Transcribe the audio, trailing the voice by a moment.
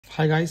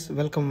Hi guys,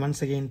 welcome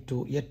once again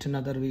to yet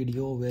another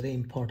video very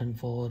important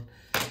for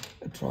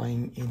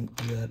drawing in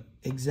your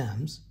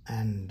exams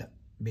and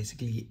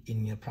basically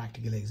in your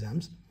practical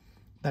exams.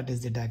 That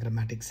is the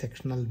diagrammatic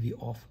sectional view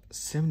of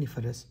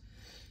seminiferous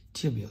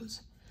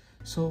tubules.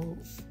 So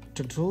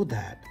to draw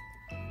that,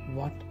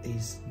 what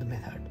is the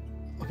method?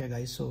 Okay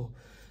guys, so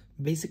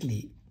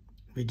basically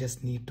we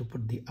just need to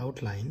put the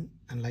outline,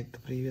 and like the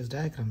previous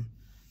diagram,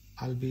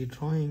 I'll be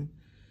drawing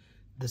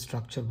the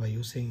structure by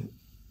using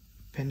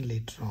pen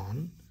later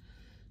on.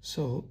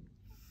 So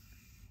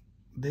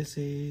this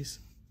is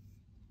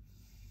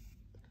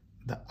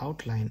the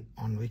outline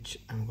on which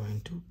I'm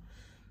going to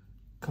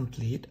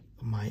complete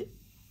my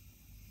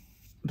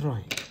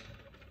drawing.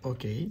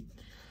 Okay,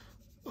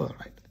 all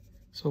right,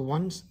 so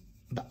once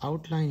the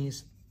outline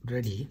is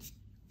ready,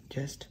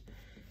 just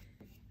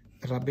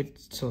rub it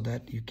so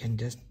that you can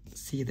just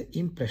see the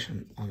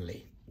impression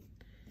only.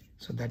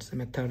 So that's the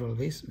method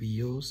always we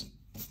use.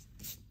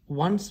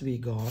 Once we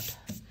got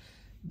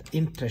the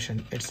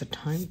impression, it's the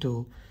time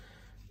to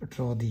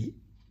draw the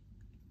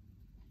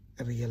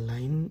real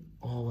line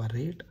over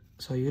it.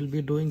 So you will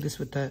be doing this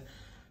with a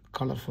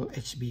colorful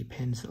HB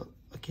pencil.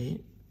 Okay,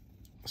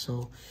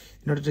 so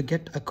in order to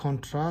get a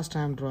contrast,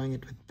 I am drawing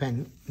it with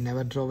pen.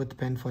 Never draw with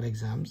pen for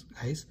exams,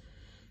 guys.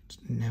 It's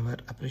never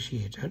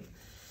appreciated.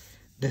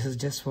 This is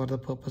just for the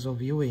purpose of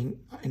viewing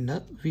in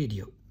the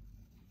video.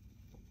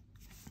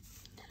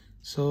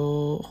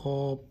 So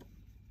hope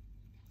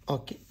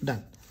okay,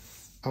 done.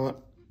 Our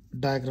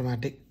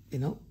diagrammatic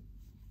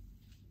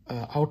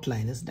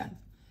outline is done.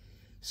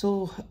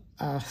 So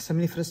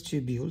seminiferous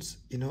tubules,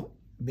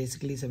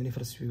 basically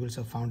seminiferous tubules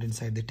are found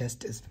inside the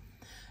testis,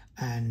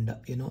 and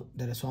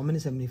there are so many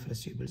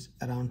seminiferous tubules,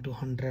 around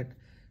 200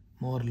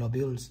 more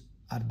lobules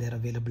are there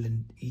available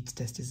in each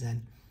testis,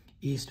 and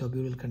each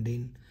lobule will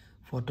contain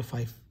 4 to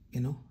 5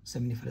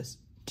 seminiferous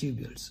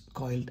tubules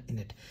coiled in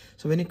it.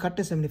 So when you cut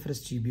a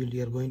seminiferous tubule,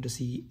 you are going to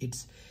see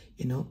its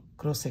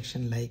cross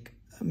section like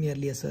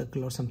merely a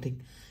circle or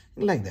something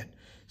like that.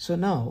 So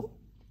now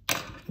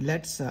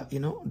let's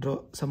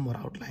draw some more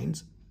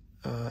outlines.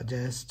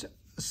 Just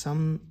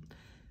some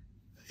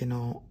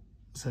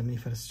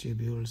seminiferous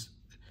tubules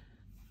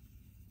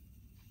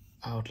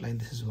outline.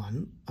 This is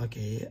one.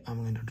 Okay,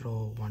 I'm going to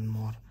draw one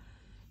more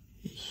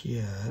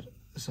here.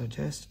 So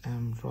just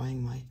I'm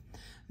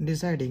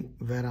deciding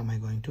where am I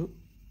going to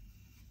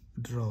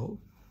draw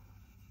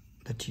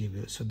the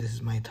tubule. So this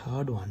is my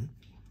third one,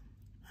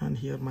 and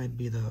here might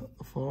be the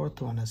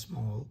fourth one, a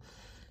small.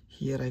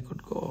 Here I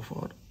could go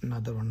for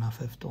another one, a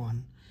fifth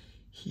one.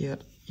 Here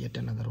yet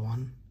another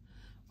one.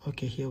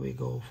 Okay, here we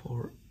go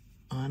for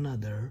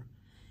another,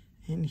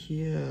 and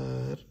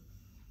here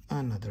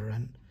another,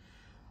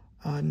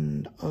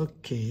 and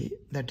okay,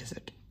 that is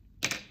it.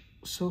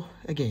 So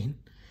again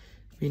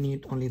we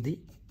need only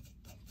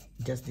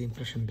just the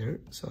impression there,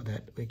 so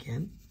that we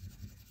can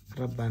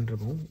rub and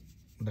remove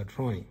the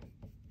drawing.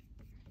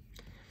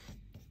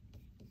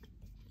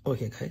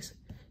 Okay guys,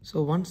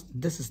 so once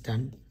this is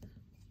done,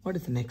 what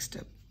is the next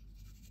step?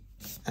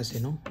 As you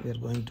know, we are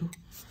going to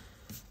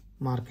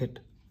mark it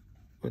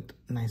with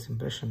nice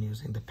impression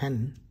using the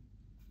pen.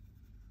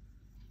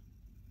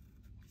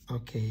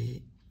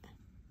 Okay,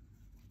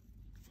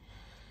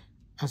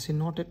 as you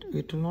noted,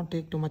 it will not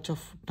take too much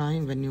of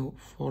time when you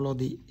follow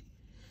the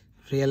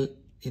real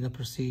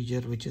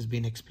procedure which has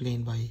been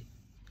explained by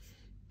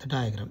the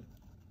diagram.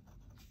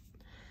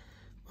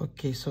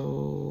 Okay,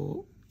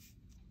 so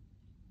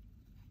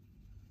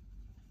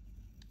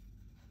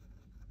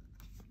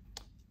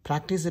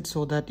practice it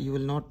so that you will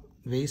not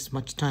waste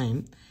much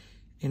time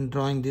in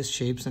drawing these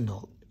shapes and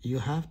all. You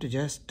have to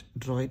just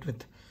draw it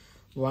with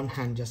one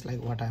hand, just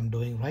like what I'm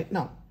doing right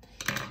now.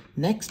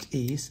 Next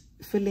is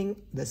filling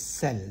the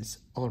cells.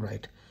 All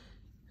right,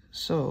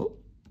 so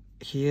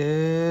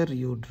here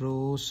you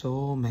draw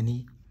so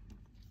many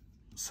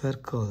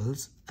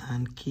circles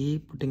and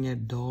keep putting a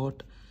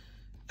dot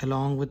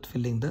along with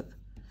filling the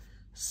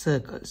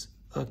circles.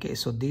 Okay,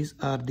 so these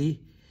are the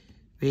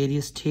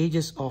various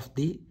stages of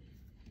the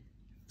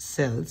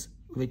cells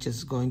which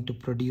is going to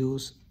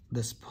produce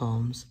the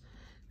sperms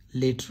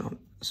later on.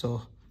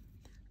 So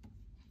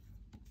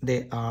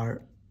they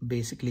are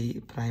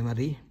basically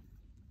primary.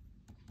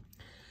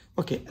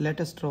 Okay, let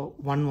us draw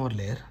one more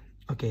layer.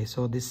 Okay,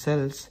 so the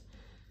cells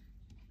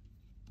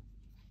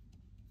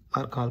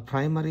are called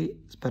primary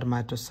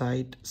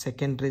spermatocyte,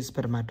 secondary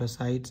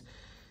spermatocytes,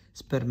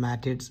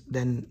 spermatids.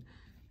 Then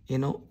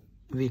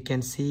we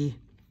can see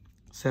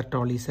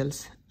Sertoli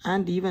cells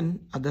and even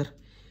other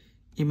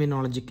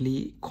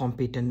immunologically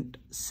competent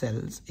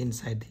cells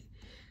inside the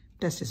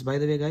testis. By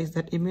the way guys,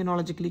 that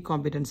immunologically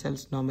competent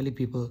cells normally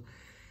people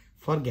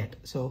forget.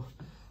 So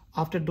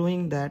after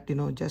doing that,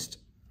 just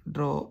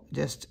draw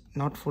just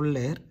not full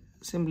layer,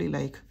 simply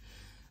like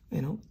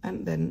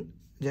and then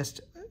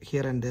just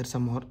here and there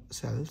some more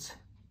cells.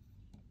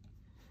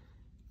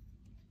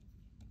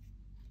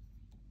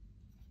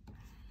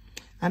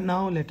 And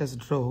now let us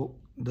draw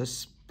the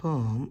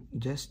sperm.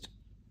 Just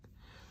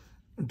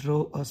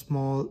draw a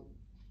small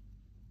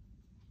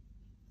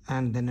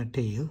and then a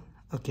tail.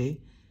 Okay,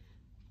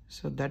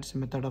 So that's a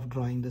method of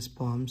drawing the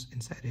sperms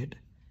inside it.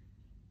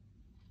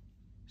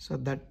 So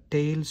that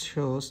tail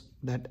shows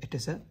that it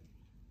is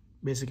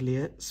basically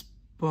a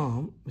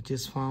sperm which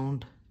is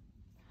found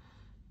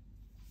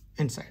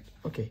inside.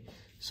 Okay,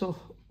 so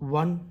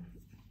one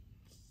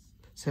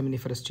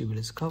seminiferous tubule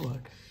is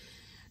covered.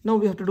 Now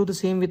we have to do the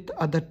same with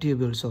other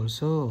tubules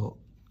also.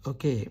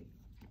 Okay,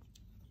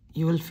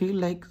 you will feel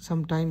like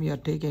some time you are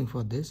taking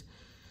for this,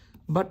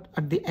 but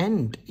at the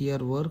end your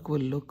work will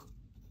look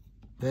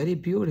very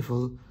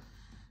beautiful,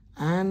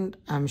 and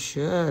I'm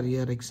sure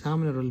your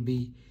examiner will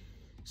be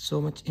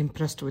so much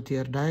impressed with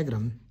your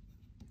diagram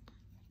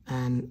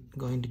and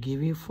going to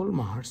give you full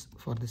marks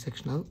for the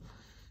sectional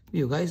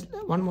view. Guys,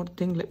 one more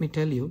thing, let me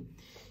tell you,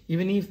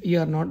 even if you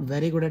are not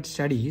very good at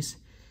studies,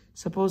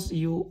 suppose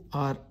you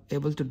are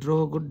able to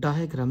draw good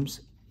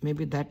diagrams,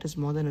 maybe that is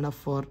more than enough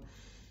for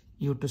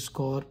you to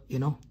score,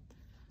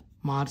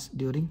 marks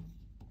during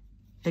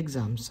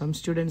exams. Some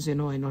students, I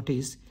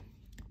notice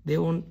they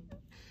won't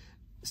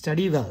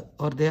study well,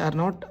 or they are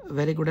not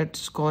very good at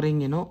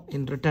scoring,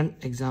 in written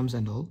exams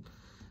and all,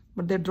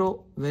 but they draw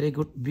very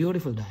good,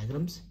 beautiful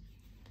diagrams,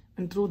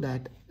 and through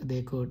that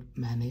they could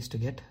manage to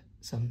get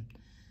some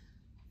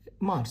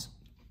marks.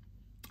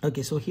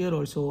 Okay, so here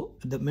also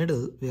in the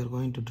middle we are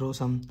going to draw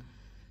some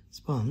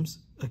sperms.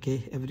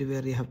 Okay,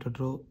 everywhere you have to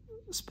draw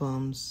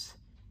sperms,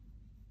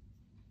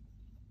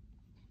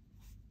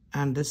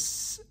 and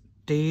this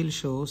tail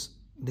shows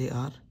they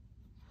are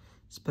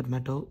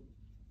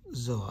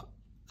spermatozoa,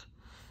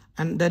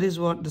 and that is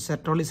what the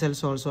Sertoli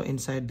cells also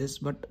inside this,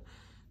 but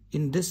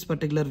in this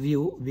particular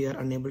view we are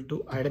unable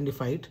to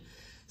identify it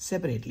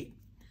separately.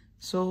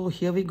 So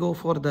here we go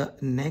for the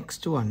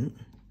next one.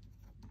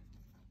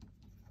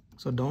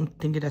 So don't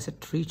think it as a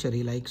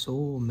treachery like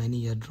so many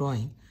you're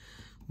drawing,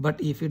 but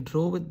if you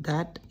draw with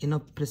that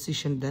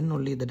precision, then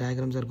only the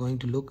diagrams are going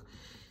to look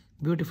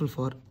beautiful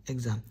for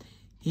exam.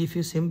 If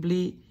you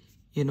simply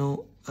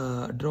draw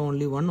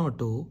only one or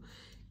two,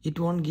 it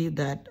won't give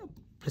that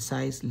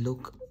precise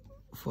look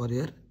for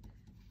your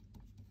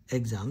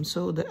exam,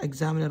 so the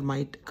examiner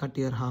might cut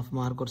your half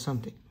mark or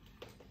something.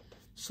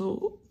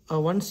 So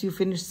once you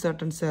finish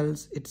certain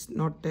cells,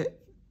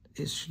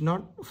 you should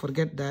not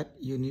forget that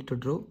you need to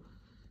draw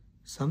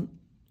some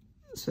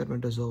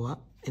spermatozoa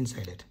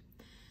inside it.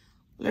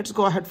 Let's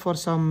go ahead for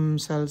some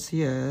cells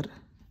here,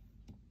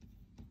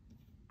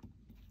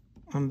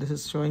 and this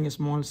is showing a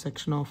small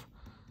section of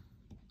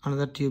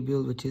another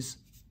tubule which is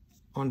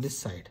on this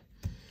side.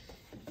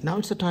 Now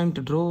it's the time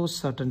to draw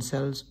certain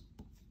cells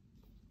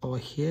over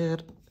here.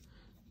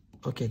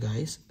 Okay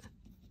guys,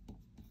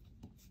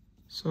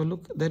 so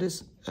look, there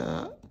is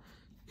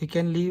you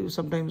can leave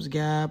sometimes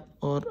gap,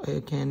 or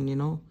you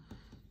can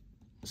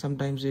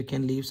sometimes you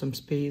can leave some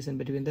space in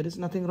between. There is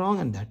nothing wrong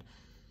in that.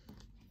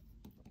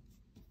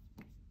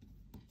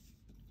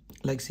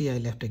 Like see, I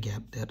left a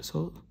gap there,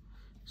 so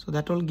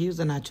that all gives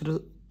the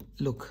natural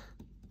look.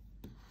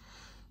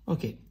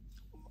 Okay,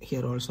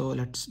 here also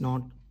let's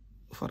not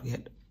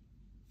forget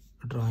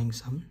drawing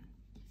some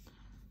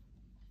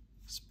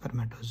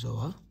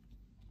spermatozoa.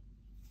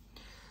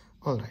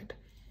 All right,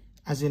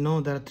 as you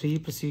know, there are three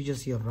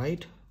procedures here,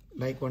 right?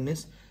 Like one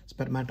is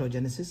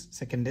spermatogenesis,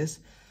 second is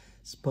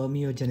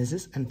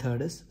spermiogenesis, and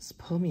third is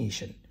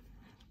spermation.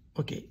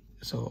 Okay,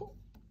 so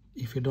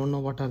if you don't know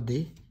what are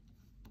they,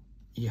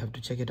 you have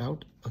to check it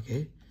out.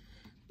 Okay,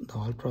 the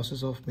whole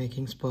process of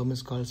making sperm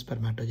is called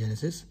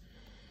spermatogenesis,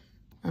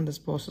 and this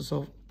process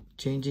of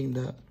changing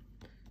the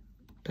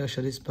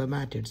tertiary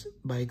spermatids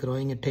by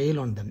growing a tail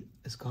on them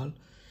is called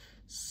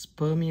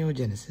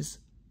spermiogenesis.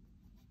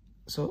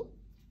 So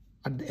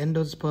at the end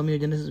of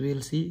spermiogenesis we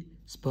will see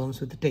sperms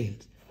with the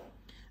tails,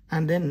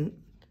 and then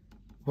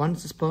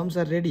once the sperms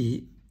are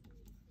ready,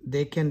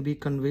 they can be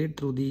conveyed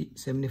through the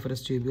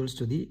seminiferous tubules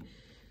to the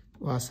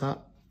vas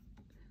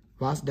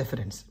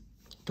deferens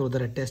through the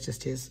red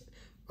testes,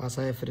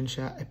 vasa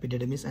efferentia,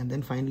 epididymis, and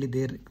then finally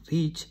they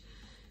reach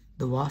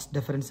the vas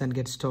deferens and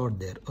get stored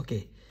there.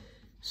 Okay,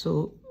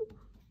 so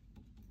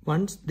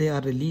once they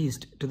are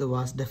released to the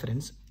vas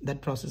deferens,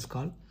 that process is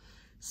called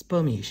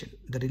spermation.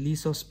 The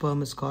release of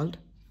sperm is called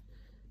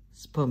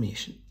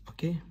spermation.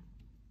 Okay,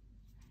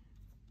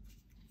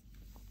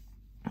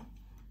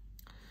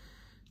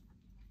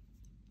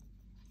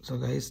 so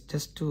guys,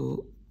 just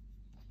to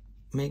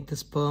make the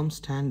sperm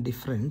stand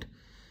different,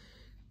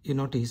 you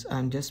notice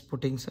I'm just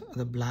putting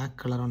the black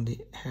color on the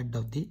head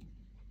of the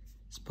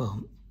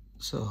sperm.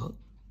 So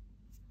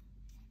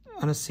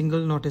on a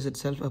single notice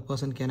itself, a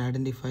person can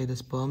identify the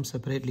sperm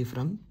separately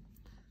from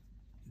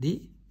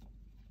the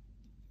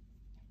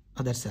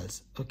other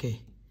cells.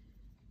 Okay,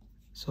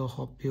 so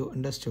hope you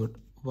understood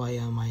why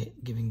am I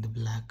giving the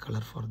black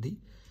color for the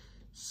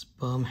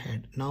sperm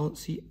head. Now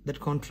see that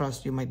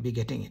contrast, you might be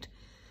getting it.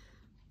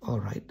 All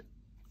right,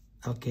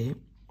 okay,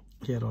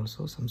 here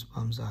also some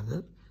sperms are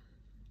there.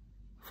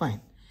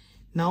 Fine,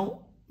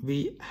 now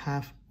we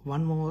have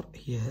one more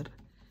here,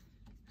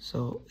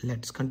 so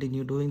let's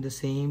continue doing the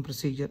same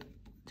procedure,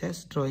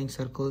 just drawing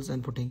circles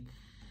and putting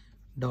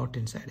dot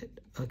inside it.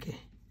 Okay,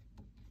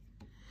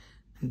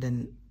 and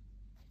then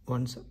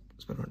one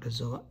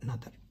spermatozoa,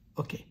 another.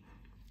 Okay,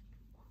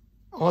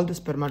 all the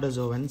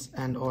spermatozoans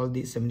and all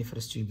the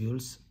seminiferous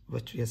tubules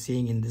which we are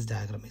seeing in this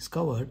diagram is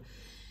covered.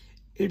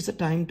 It's a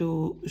time to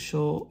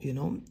show, you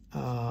know,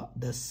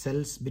 the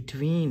cells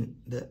between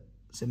the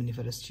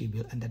seminiferous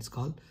tubule, and that's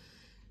called,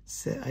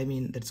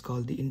 that's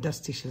called the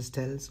interstitial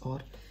cells or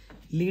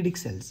Leydig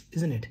cells,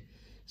 isn't it?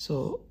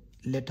 So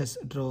let us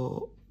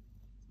draw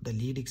the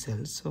Leydig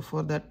cells. So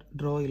for that,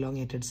 draw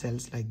elongated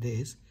cells like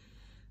this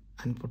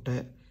and put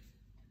a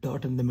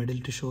dot in the middle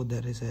to show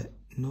there is a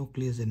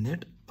nucleus in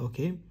it.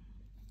 Okay,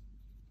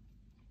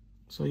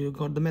 so you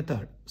got the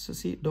method. So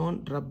see,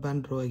 don't rub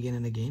and draw again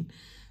and again.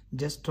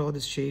 Just draw the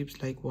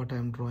shapes like what I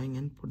am drawing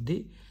and put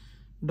the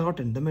dot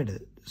in the middle.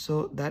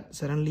 So that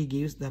suddenly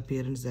gives the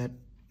appearance that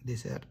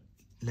these are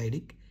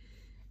Leydig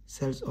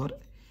cells or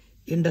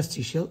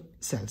interstitial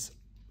cells.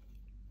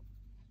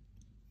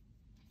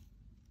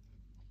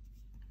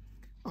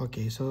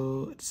 Okay,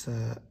 so it's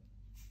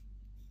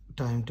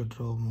time to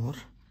draw more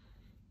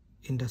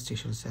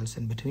interstitial cells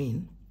in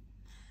between.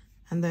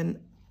 And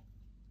then,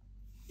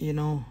 you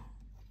know,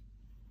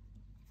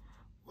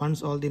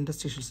 once all the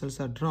interstitial cells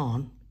are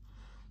drawn,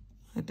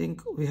 I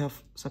think we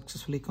have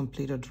successfully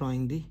completed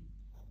drawing the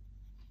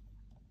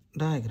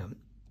diagram.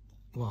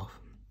 Wow.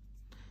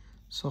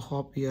 So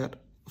hope you are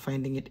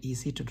finding it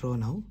easy to draw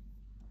now.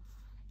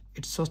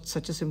 It's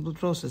such a simple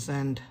process,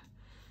 and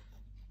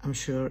I'm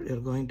sure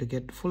you're going to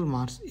get full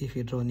marks if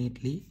you draw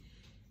neatly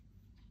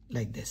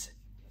like this.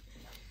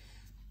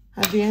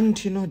 At the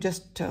end, you know,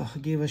 just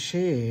give a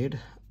shade,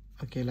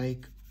 okay,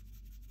 like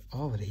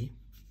ovary.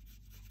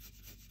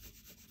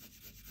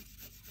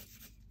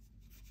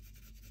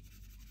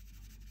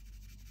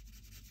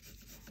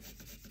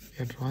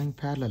 We're drawing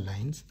parallel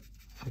lines,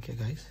 okay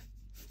guys.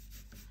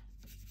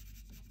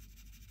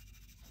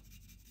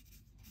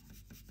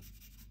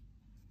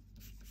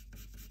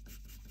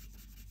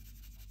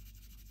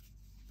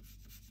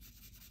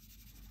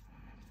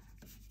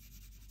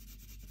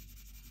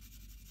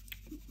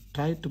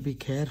 Try to be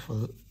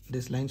careful.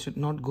 This line should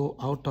not go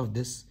out of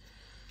this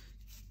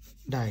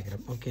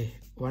diagram. Okay,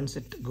 once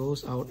it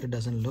goes out, it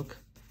doesn't look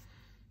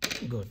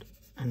good.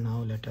 And now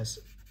let us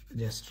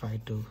just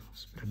try to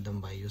spread them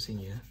by using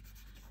here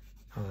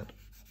our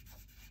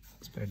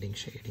spreading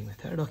shading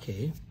method.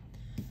 Okay,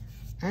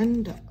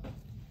 and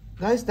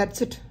guys,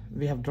 that's it.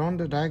 We have drawn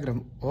the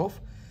diagram of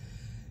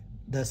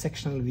the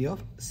sectional view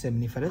of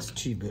seminiferous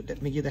tubule.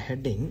 Let me give the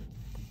heading: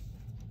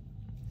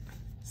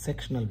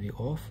 sectional view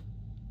of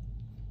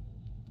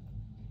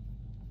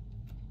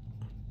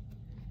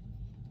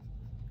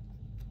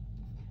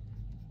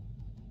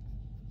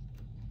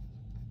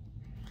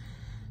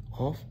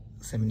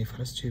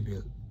seminiferous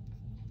tubule.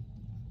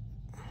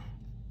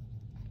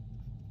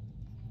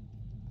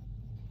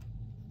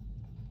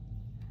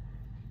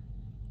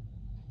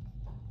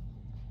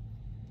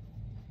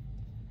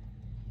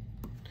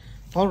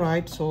 All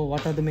right, so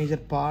what are the major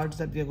parts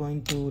that we are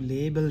going to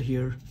label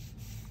here?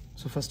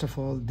 So first of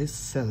all, these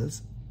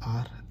cells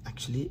are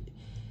actually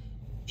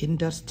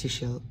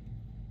interstitial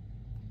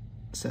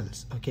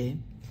cells, okay?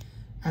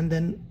 And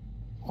then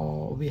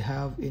we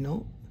have, you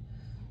know,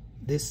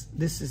 this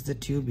is the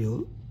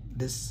tubule.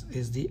 This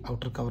is the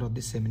outer cover of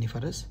the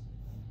seminiferous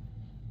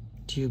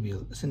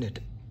tubule, isn't it?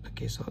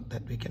 Okay, so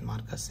that we can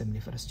mark as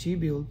seminiferous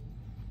tubule.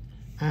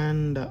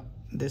 And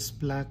this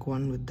black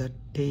one with the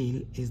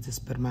tail is the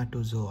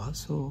spermatozoa.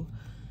 So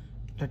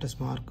let us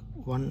mark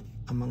one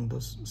among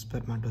those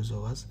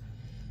spermatozoas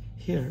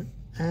here.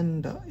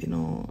 And you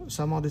know,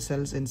 some of the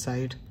cells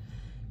inside,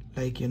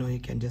 like, you know, you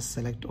can just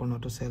select one or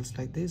two cells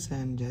like this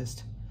and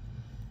just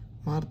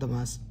mark them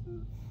as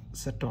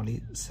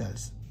Sertoli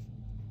cells.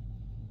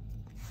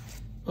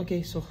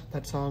 Okay, so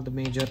that's all the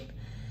major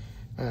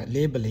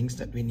labelings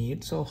that we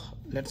need. So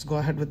let's go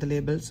ahead with the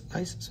labels,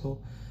 guys. So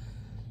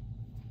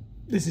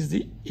this is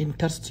the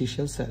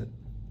interstitial cell.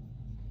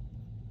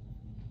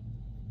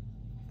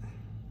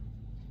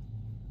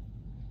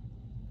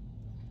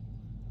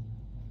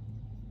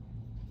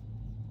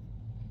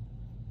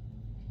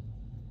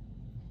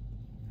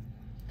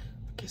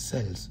 Okay,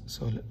 cells.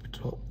 So let me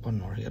draw one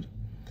more here.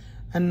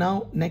 And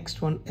now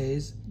next one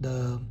is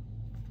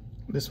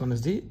this one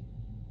is the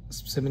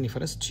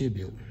seminiferous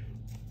tubule.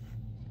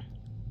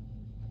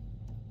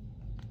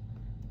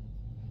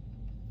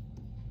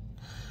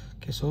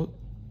 Okay, so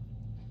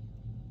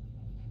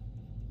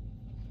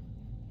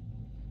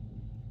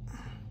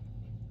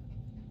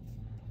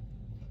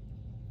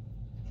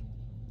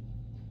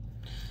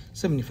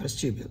seminiferous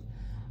tubule,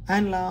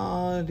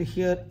 and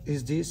here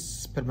is the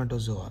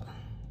spermatozoa.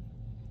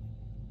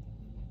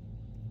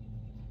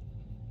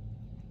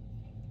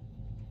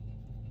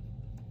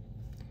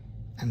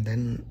 And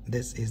then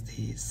this is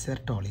the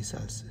Sertoli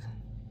cells.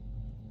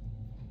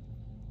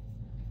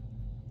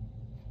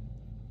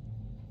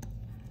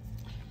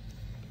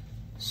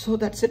 So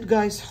that's it,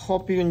 guys.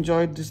 Hope you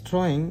enjoyed this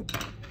drawing.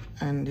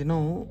 And you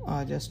know,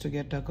 just to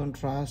get a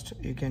contrast,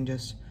 you can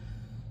just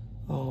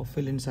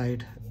fill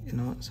inside, you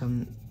know,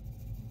 some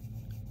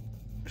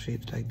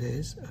shapes like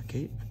this.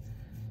 Okay,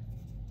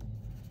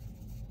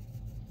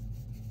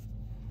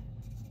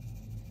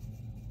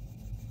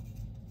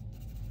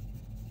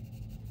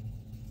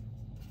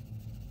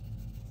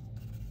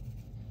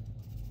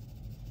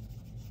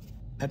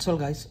 That's all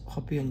guys,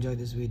 hope you enjoy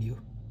this video.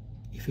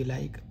 If you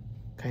like,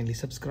 kindly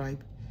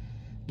subscribe,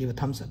 give a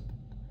thumbs up,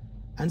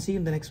 and see you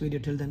in the next video.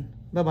 Till then,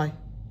 bye bye.